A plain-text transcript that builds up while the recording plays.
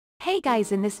Hey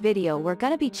guys, in this video we're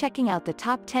gonna be checking out the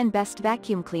top 10 best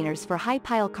vacuum cleaners for high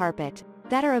pile carpet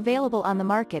that are available on the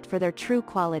market for their true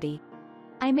quality.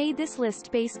 I made this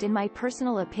list based in my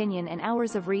personal opinion and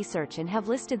hours of research and have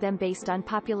listed them based on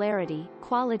popularity,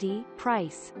 quality,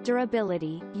 price,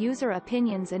 durability, user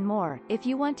opinions and more. If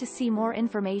you want to see more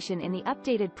information in the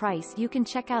updated price, you can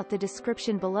check out the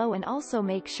description below and also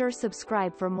make sure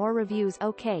subscribe for more reviews.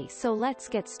 Okay, so let's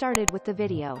get started with the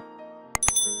video.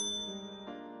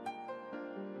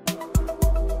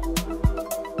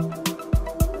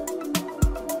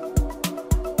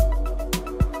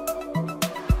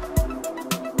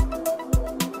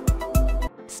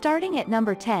 Starting at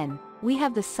number 10, we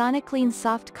have the Soniclean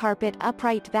Soft Carpet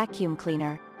Upright Vacuum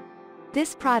Cleaner.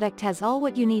 This product has all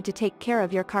what you need to take care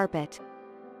of your carpet.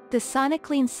 The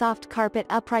Soniclean Soft Carpet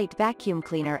Upright Vacuum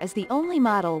Cleaner is the only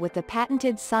model with the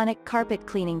patented sonic carpet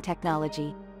cleaning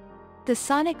technology. The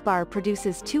sonic bar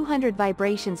produces 200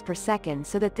 vibrations per second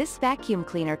so that this vacuum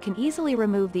cleaner can easily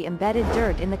remove the embedded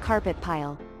dirt in the carpet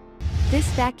pile. This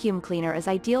vacuum cleaner is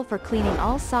ideal for cleaning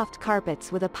all soft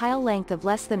carpets with a pile length of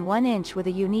less than 1 inch with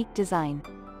a unique design.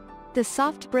 The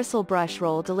soft bristle brush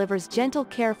roll delivers gentle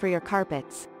care for your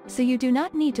carpets, so you do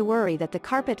not need to worry that the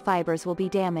carpet fibers will be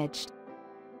damaged.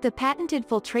 The patented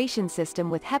filtration system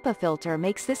with HEPA filter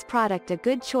makes this product a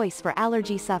good choice for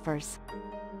allergy sufferers.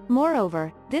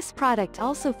 Moreover, this product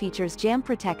also features jam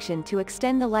protection to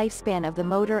extend the lifespan of the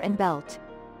motor and belt.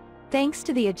 Thanks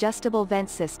to the adjustable vent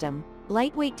system,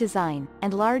 lightweight design,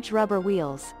 and large rubber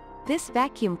wheels, this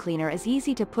vacuum cleaner is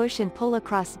easy to push and pull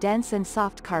across dense and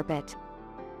soft carpet.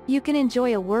 You can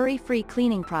enjoy a worry-free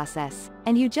cleaning process,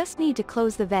 and you just need to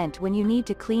close the vent when you need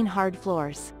to clean hard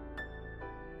floors.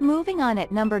 Moving on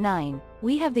at number 9,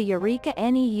 we have the Eureka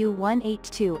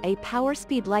NEU182, a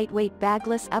PowerSpeed lightweight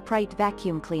bagless upright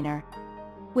vacuum cleaner.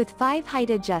 With 5 height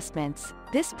adjustments,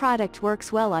 this product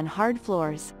works well on hard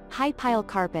floors, high pile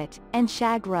carpet, and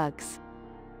shag rugs.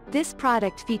 This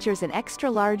product features an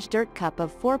extra-large dirt cup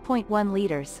of 4.1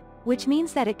 liters, which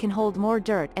means that it can hold more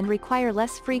dirt and require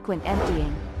less frequent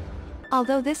emptying.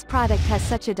 Although this product has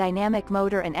such a dynamic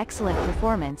motor and excellent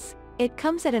performance, it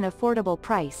comes at an affordable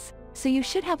price, so you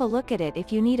should have a look at it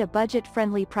if you need a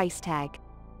budget-friendly price tag.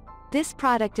 This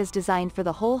product is designed for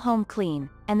the whole home clean,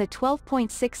 and the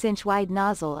 12.6-inch wide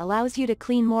nozzle allows you to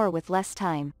clean more with less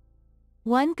time.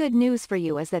 One good news for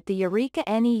you is that the Eureka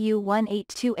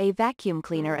NEU182A vacuum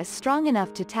cleaner is strong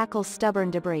enough to tackle stubborn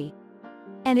debris.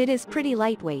 And it is pretty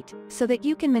lightweight, so that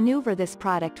you can maneuver this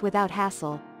product without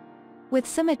hassle. With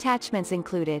some attachments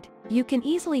included, you can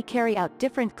easily carry out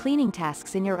different cleaning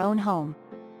tasks in your own home.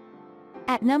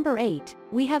 At number 8,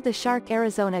 we have the Shark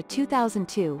Arizona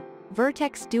 2002,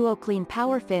 Vertex DuoClean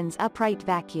PowerFins Upright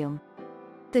Vacuum.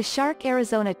 The Shark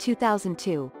Arizona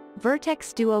 2002,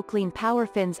 Vertex DuoClean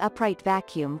PowerFins Upright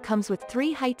Vacuum comes with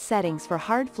 3 height settings for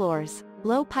hard floors,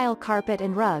 low pile carpet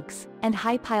and rugs, and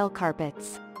high pile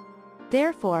carpets.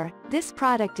 Therefore, this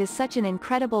product is such an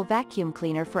incredible vacuum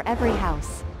cleaner for every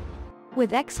house.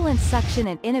 With excellent suction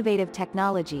and innovative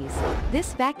technologies,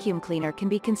 this vacuum cleaner can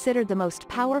be considered the most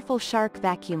powerful Shark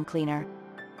vacuum cleaner.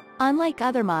 Unlike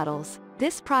other models,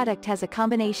 this product has a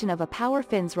combination of a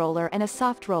PowerFins roller and a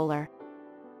soft roller.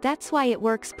 That's why it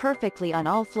works perfectly on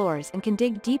all floors and can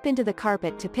dig deep into the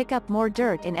carpet to pick up more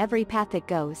dirt in every path it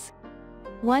goes.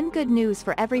 One good news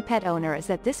for every pet owner is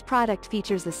that this product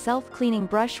features a self-cleaning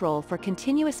brush roll for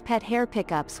continuous pet hair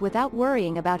pickups without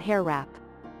worrying about hair wrap.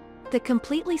 The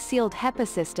completely sealed HEPA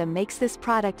system makes this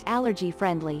product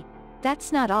allergy-friendly.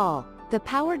 That's not all. The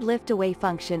powered lift-away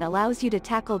function allows you to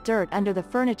tackle dirt under the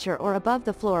furniture or above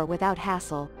the floor without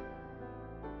hassle.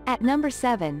 At number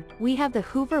 7, we have the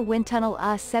Hoover WindTunnel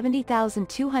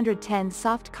A70210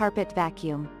 Soft Carpet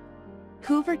Vacuum.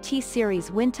 Hoover T-Series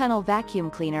WindTunnel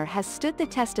Vacuum Cleaner has stood the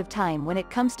test of time when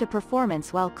it comes to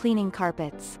performance while cleaning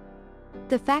carpets.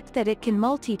 The fact that it can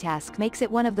multitask makes it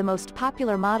one of the most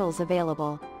popular models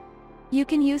available. You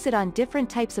can use it on different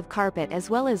types of carpet as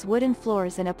well as wooden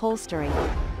floors and upholstery.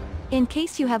 In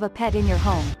case you have a pet in your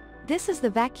home, this is the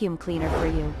vacuum cleaner for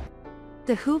you.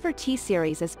 The Hoover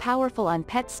T-Series is powerful on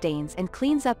pet stains and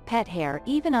cleans up pet hair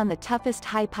even on the toughest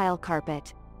high-pile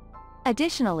carpet.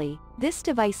 Additionally, this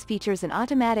device features an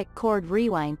automatic cord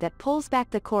rewind that pulls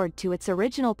back the cord to its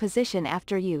original position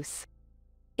after use.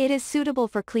 It is suitable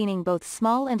for cleaning both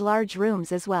small and large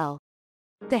rooms as well.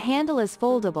 The handle is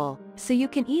foldable, so you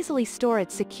can easily store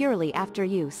it securely after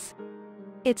use.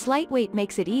 Its lightweight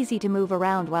makes it easy to move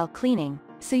around while cleaning,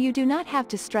 so you do not have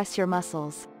to stress your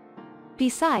muscles.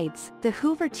 Besides, the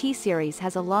Hoover T-Series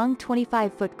has a long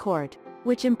 25-foot cord,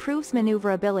 which improves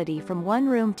maneuverability from one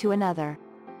room to another.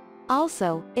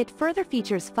 Also, it further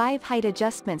features 5 height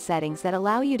adjustment settings that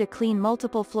allow you to clean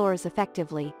multiple floors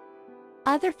effectively.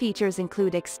 Other features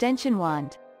include extension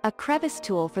wand, a crevice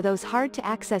tool for those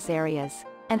hard-to-access areas,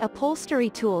 an upholstery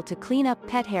tool to clean up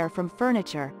pet hair from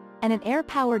furniture, and an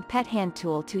air-powered pet hand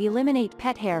tool to eliminate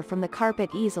pet hair from the carpet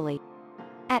easily.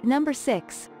 At number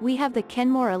 6, we have the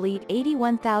Kenmore Elite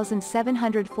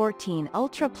 81714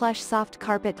 Ultra Plush Soft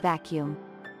Carpet Vacuum.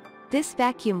 This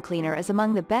vacuum cleaner is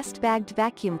among the best bagged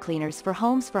vacuum cleaners for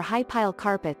homes for high-pile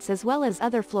carpets as well as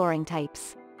other flooring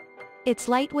types. Its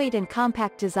lightweight and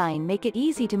compact design make it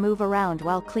easy to move around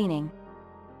while cleaning.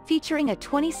 Featuring a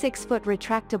 26-foot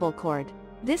retractable cord,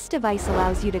 this device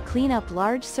allows you to clean up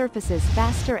large surfaces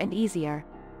faster and easier.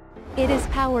 It is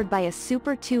powered by a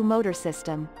Super 2 motor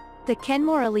system. The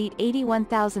Kenmore Elite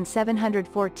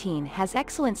 81714 has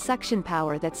excellent suction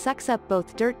power that sucks up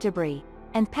both dirt debris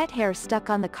and pet hair stuck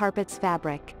on the carpet's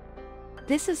fabric.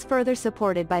 This is further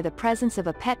supported by the presence of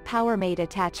a pet power mate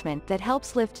attachment that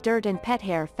helps lift dirt and pet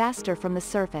hair faster from the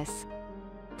surface.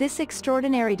 This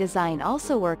extraordinary design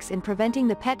also works in preventing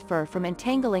the pet fur from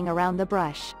entangling around the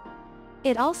brush.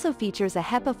 It also features a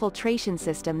HEPA filtration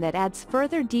system that adds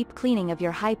further deep cleaning of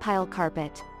your high-pile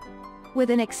carpet. With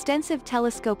an extensive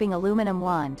telescoping aluminum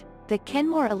wand, the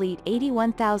Kenmore Elite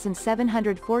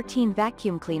 81714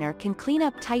 vacuum cleaner can clean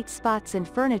up tight spots in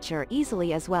furniture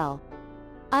easily as well.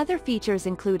 Other features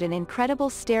include an incredible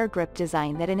stair grip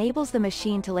design that enables the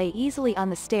machine to lay easily on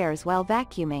the stairs while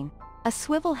vacuuming, a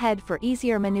swivel head for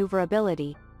easier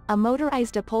maneuverability, a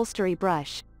motorized upholstery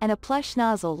brush, and a plush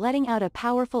nozzle letting out a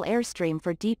powerful airstream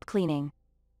for deep cleaning.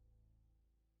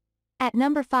 At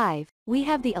number 5, we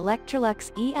have the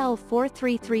Electrolux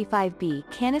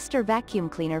EL4335B Canister Vacuum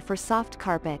Cleaner for Soft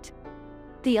Carpet.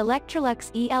 The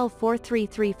Electrolux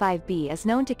EL4335B is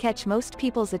known to catch most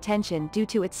people's attention due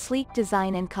to its sleek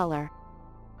design and color.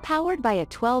 Powered by a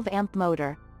 12-amp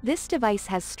motor, this device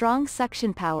has strong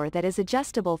suction power that is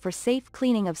adjustable for safe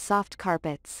cleaning of soft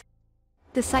carpets.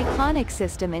 The cyclonic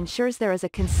system ensures there is a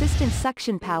consistent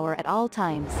suction power at all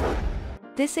times.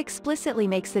 This explicitly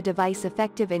makes the device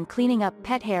effective in cleaning up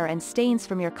pet hair and stains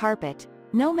from your carpet,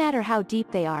 no matter how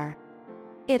deep they are.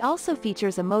 It also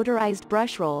features a motorized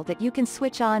brush roll that you can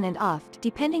switch on and off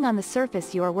depending on the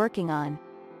surface you are working on.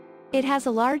 It has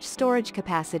a large storage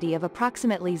capacity of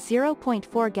approximately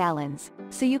 0.4 gallons,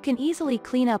 so you can easily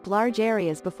clean up large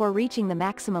areas before reaching the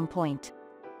maximum point.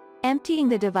 Emptying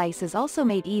the device is also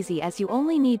made easy as you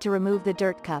only need to remove the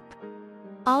dirt cup.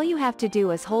 All you have to do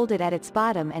is hold it at its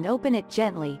bottom and open it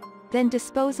gently, then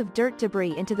dispose of dirt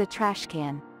debris into the trash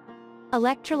can.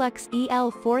 Electrolux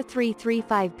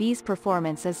EL4335B's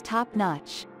performance is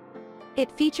top-notch.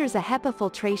 It features a HEPA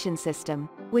filtration system,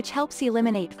 which helps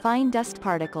eliminate fine dust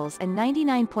particles and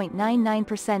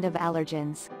 99.99% of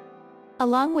allergens.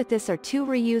 Along with this are 2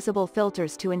 reusable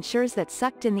filters to ensure that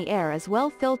sucked in the air is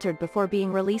well filtered before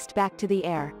being released back to the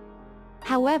air.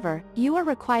 However, you are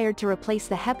required to replace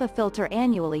the HEPA filter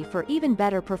annually for even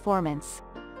better performance.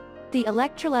 The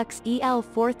Electrolux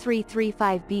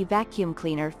EL4335B vacuum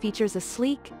cleaner features a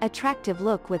sleek, attractive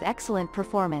look with excellent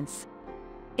performance.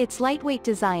 Its lightweight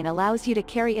design allows you to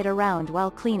carry it around while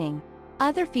cleaning.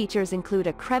 Other features include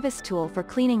a crevice tool for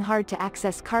cleaning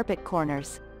hard-to-access carpet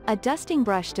corners, a dusting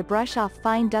brush to brush off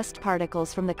fine dust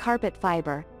particles from the carpet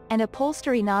fiber, an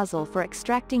upholstery nozzle for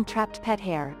extracting trapped pet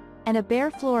hair, and a bare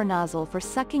floor nozzle for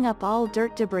sucking up all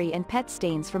dirt debris and pet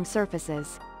stains from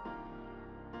surfaces.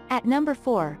 At number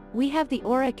 4, we have the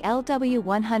Oreck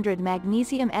LW100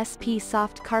 Magnesium SP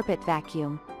Soft Carpet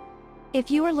Vacuum. If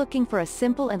you are looking for a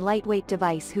simple and lightweight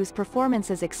device whose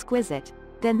performance is exquisite,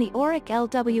 then the Oreck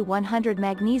LW100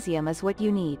 Magnesium is what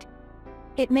you need.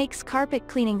 It makes carpet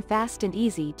cleaning fast and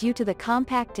easy due to the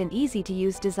compact and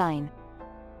easy-to-use design.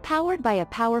 Powered by a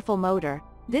powerful motor,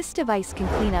 this device can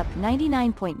clean up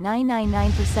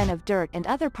 99.999% of dirt and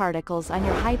other particles on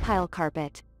your high-pile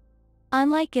carpet.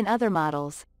 Unlike in other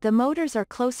models, the motors are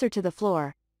closer to the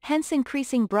floor, hence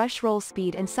increasing brush roll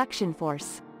speed and suction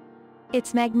force.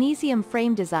 Its magnesium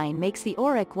frame design makes the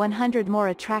Oreck 100 more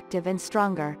attractive and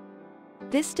stronger.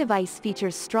 This device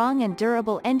features strong and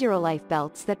durable EnduroLife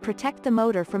belts that protect the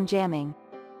motor from jamming.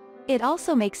 It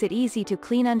also makes it easy to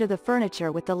clean under the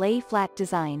furniture with the lay-flat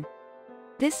design.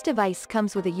 This device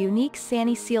comes with a unique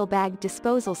SaniSeal bag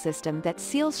disposal system that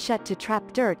seals shut to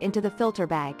trap dirt into the filter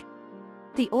bag.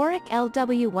 The Oreck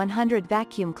LW100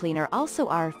 vacuum cleaner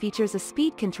also features a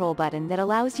speed control button that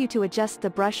allows you to adjust the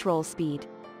brush roll speed.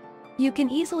 You can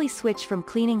easily switch from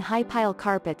cleaning high-pile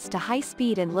carpets to high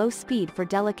speed and low speed for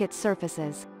delicate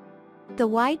surfaces. The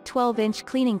wide 12-inch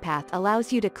cleaning path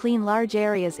allows you to clean large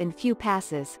areas in few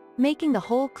passes, making the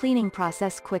whole cleaning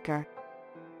process quicker.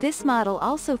 This model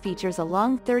also features a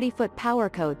long 30-foot power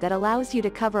cord that allows you to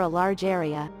cover a large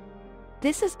area.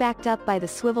 This is backed up by the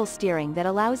swivel steering that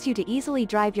allows you to easily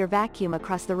drive your vacuum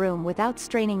across the room without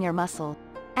straining your muscle.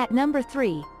 At number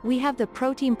 3, we have the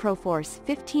ProTeam ProForce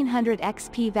 1500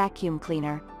 XP vacuum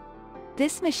cleaner.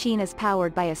 This machine is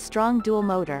powered by a strong dual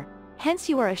motor, hence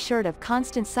you are assured of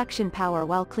constant suction power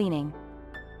while cleaning.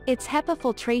 Its HEPA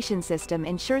filtration system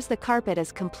ensures the carpet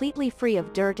is completely free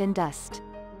of dirt and dust.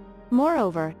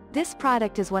 Moreover, this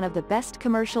product is one of the best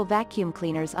commercial vacuum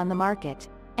cleaners on the market,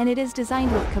 and it is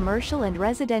designed with commercial and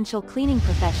residential cleaning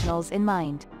professionals in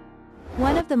mind.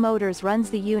 One of the motors runs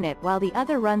the unit while the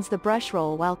other runs the brush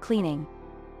roll while cleaning.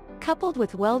 Coupled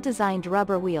with well-designed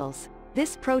rubber wheels,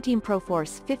 this ProTeam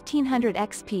ProForce 1500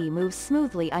 XP moves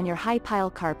smoothly on your high-pile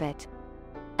carpet.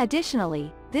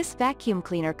 Additionally, this vacuum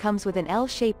cleaner comes with an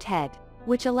L-shaped head,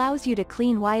 which allows you to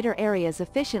clean wider areas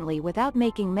efficiently without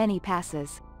making many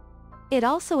passes. It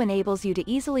also enables you to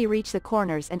easily reach the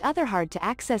corners and other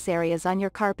hard-to-access areas on your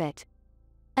carpet.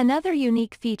 Another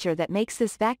unique feature that makes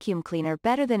this vacuum cleaner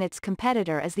better than its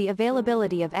competitor is the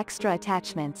availability of extra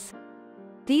attachments.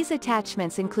 These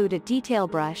attachments include a detail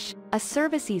brush, a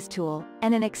service ease tool,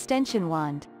 and an extension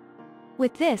wand.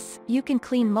 With this, you can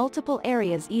clean multiple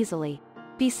areas easily.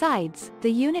 Besides,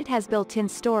 the unit has built-in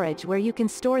storage where you can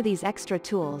store these extra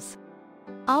tools.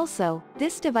 Also,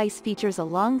 this device features a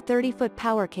long 30-foot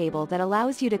power cable that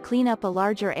allows you to clean up a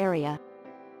larger area.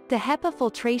 The HEPA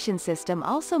filtration system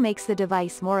also makes the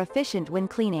device more efficient when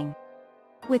cleaning.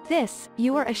 With this,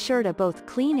 you are assured of both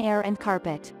clean air and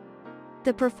carpet.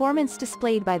 The performance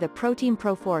displayed by the ProTeam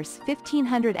ProForce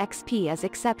 1500 XP is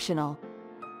exceptional.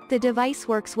 The device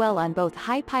works well on both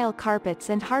high-pile carpets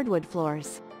and hardwood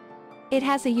floors. It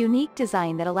has a unique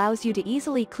design that allows you to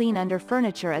easily clean under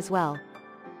furniture as well.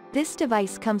 This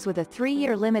device comes with a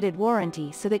 3-year limited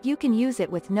warranty so that you can use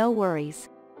it with no worries.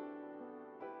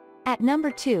 At number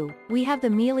 2, we have the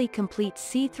Miele Complete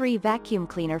C3 Vacuum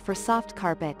Cleaner for soft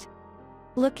carpet.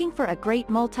 Looking for a great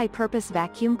multi-purpose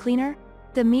vacuum cleaner?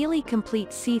 The Miele Complete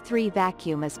C3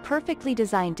 Vacuum is perfectly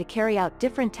designed to carry out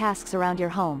different tasks around your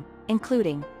home,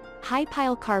 including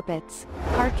high-pile carpets,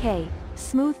 parquet,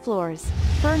 smooth floors,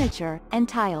 furniture, and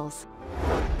tiles.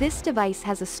 This device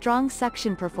has a strong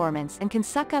suction performance and can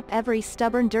suck up every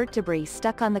stubborn dirt debris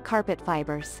stuck on the carpet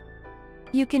fibers.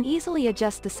 You can easily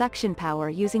adjust the suction power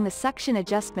using the suction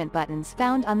adjustment buttons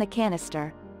found on the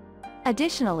canister.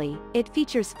 Additionally, it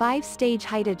features 5-stage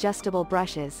height adjustable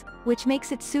brushes, which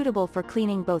makes it suitable for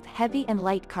cleaning both heavy and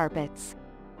light carpets.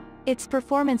 Its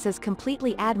performance is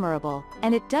completely admirable,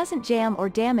 and it doesn't jam or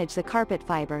damage the carpet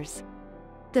fibers.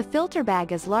 The filter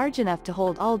bag is large enough to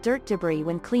hold all dirt debris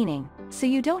when cleaning, so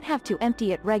you don't have to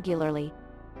empty it regularly.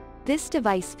 This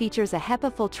device features a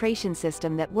HEPA filtration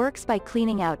system that works by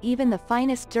cleaning out even the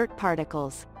finest dirt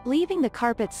particles, leaving the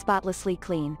carpet spotlessly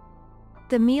clean.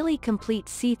 The Miele Complete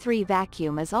C3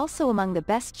 Vacuum is also among the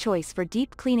best choice for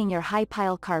deep cleaning your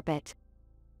high-pile carpet.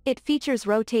 It features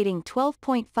rotating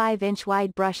 12.5-inch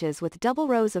wide brushes with double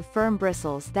rows of firm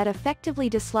bristles that effectively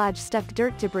dislodge stuck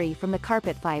dirt debris from the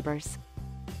carpet fibers.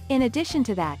 In addition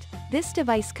to that, this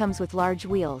device comes with large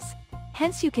wheels.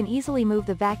 Hence you can easily move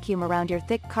the vacuum around your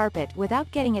thick carpet without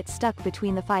getting it stuck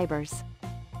between the fibers.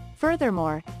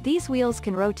 Furthermore, these wheels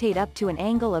can rotate up to an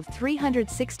angle of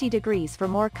 360 degrees for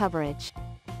more coverage.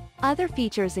 Other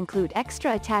features include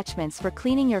extra attachments for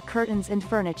cleaning your curtains and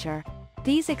furniture.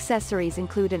 These accessories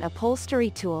include an upholstery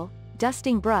tool,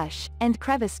 dusting brush, and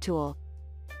crevice tool.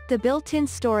 The built-in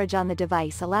storage on the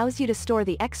device allows you to store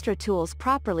the extra tools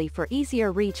properly for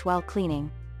easier reach while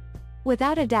cleaning.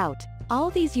 Without a doubt, all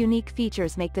these unique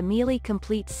features make the Miele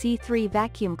Complete C3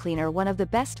 Vacuum Cleaner one of the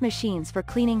best machines for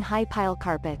cleaning high-pile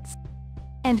carpets.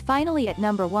 And finally at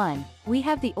number 1, we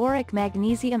have the Oreck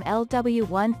Magnesium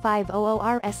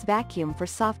LW1500RS Vacuum for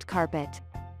soft carpet.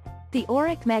 The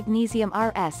Oreck Magnesium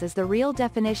RS is the real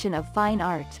definition of fine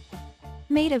art.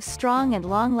 Made of strong and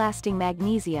long-lasting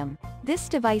magnesium, this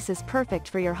device is perfect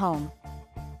for your home.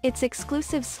 Its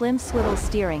exclusive slim swivel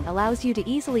steering allows you to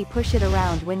easily push it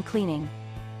around when cleaning.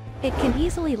 It can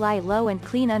easily lie low and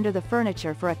clean under the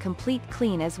furniture for a complete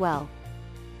clean as well.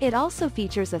 It also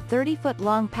features a 30-foot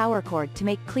long power cord to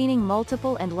make cleaning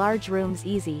multiple and large rooms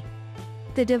easy.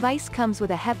 The device comes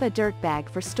with a HEPA dirt bag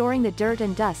for storing the dirt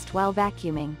and dust while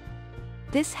vacuuming.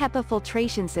 This HEPA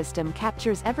filtration system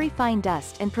captures every fine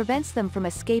dust and prevents them from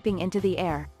escaping into the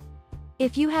air.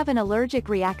 If you have an allergic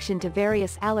reaction to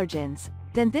various allergens,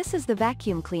 then this is the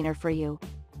vacuum cleaner for you.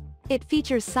 It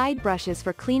features side brushes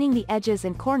for cleaning the edges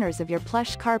and corners of your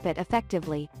plush carpet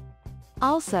effectively.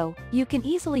 Also, you can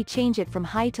easily change it from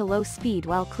high to low speed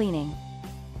while cleaning.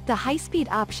 The high-speed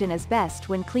option is best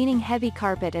when cleaning heavy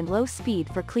carpet and low speed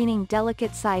for cleaning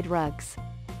delicate side rugs.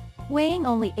 Weighing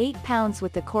only 8 pounds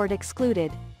with the cord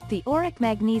excluded, the Oreck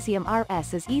Magnesium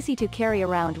RS is easy to carry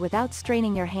around without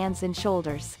straining your hands and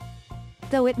shoulders.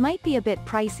 Though it might be a bit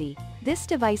pricey, this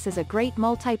device is a great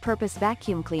multi-purpose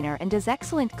vacuum cleaner and does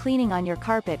excellent cleaning on your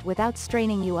carpet without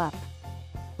straining you up.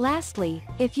 Lastly,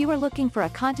 if you are looking for a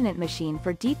continent machine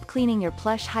for deep cleaning your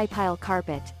plush high-pile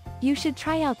carpet, you should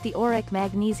try out the Oreck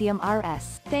Magnesium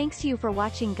RS. Thanks you for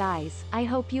watching guys, I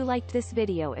hope you liked this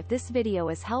video. If this video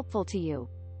is helpful to you,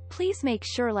 please make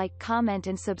sure like, comment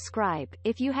and subscribe.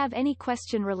 If you have any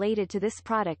question related to this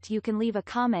product you can leave a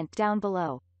comment down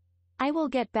below. I will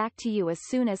get back to you as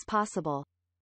soon as possible.